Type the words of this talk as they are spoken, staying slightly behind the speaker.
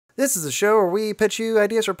This is a show where we pitch you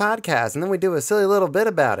ideas for podcasts, and then we do a silly little bit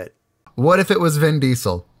about it. What if it was Vin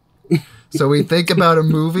Diesel? So we think about a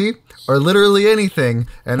movie, or literally anything,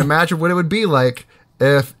 and imagine what it would be like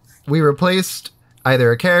if we replaced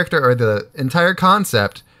either a character or the entire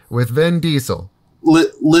concept with Vin Diesel.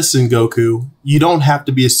 Listen, Goku, you don't have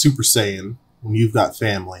to be a Super Saiyan when you've got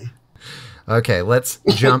family. Okay, let's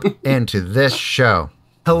jump into this show.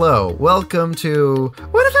 Hello, welcome to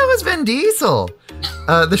What If It Was Vin Diesel?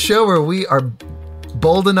 The show where we are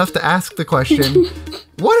bold enough to ask the question,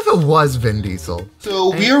 what if it was Vin Diesel?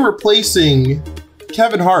 So we are replacing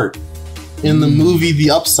Kevin Hart in the movie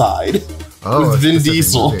The Upside with Vin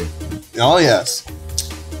Diesel. Oh, yes.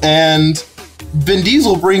 And Vin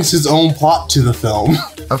Diesel brings his own plot to the film.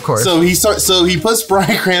 Of course. So he puts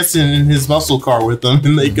Bryan Cranston in his muscle car with them,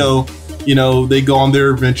 and they go on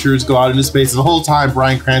their adventures, go out into space. The whole time,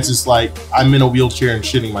 Bryan Cranston's like, I'm in a wheelchair and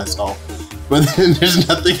shitting myself. But then there's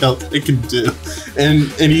nothing else they can do.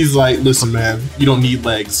 And he's like, listen, man, you don't need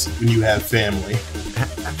legs when you have family.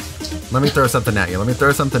 Let me throw something at you.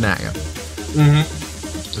 Mm-hmm.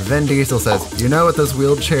 Vin Diesel says, you know what this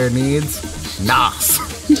wheelchair needs? NOS.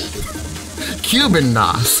 Cuban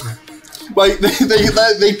NOS. Like,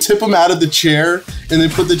 they tip him out of the chair and they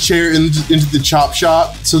put the chair into the chop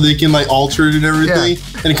shop so they can, like, alter it and everything.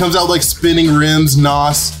 Yeah. And it comes out, like, spinning rims,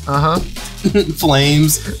 NOS. Uh-huh.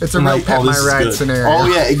 Flames. It's a real like, Pet My Ride scenario. Oh,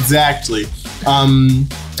 yeah, exactly.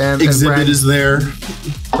 Exhibit is there.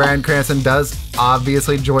 Bryan Cranston does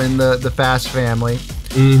obviously join the Fast family.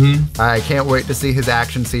 Mm-hmm. I can't wait to see his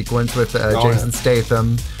action sequence with Jason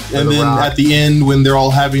Statham. And then at the end, when they're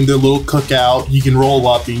all having their little cookout, he can roll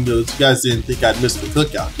up and he goes, you guys didn't think I'd miss the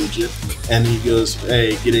cookout, did you? And he goes,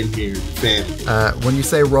 hey, get in here, family. When you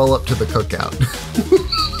say roll up to the cookout,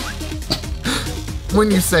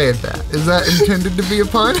 when you say that, is that intended to be a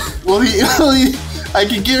pun? Well, I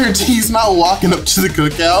can guarantee he's not walking up to the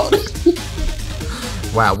cookout.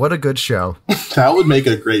 Wow, what a good show. That would make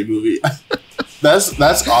a great movie.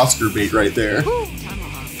 That's Oscar bait right there.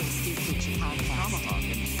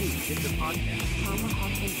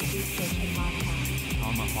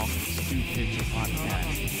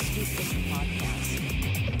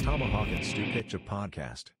 Tomahawk and Stu Picture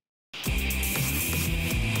Podcast.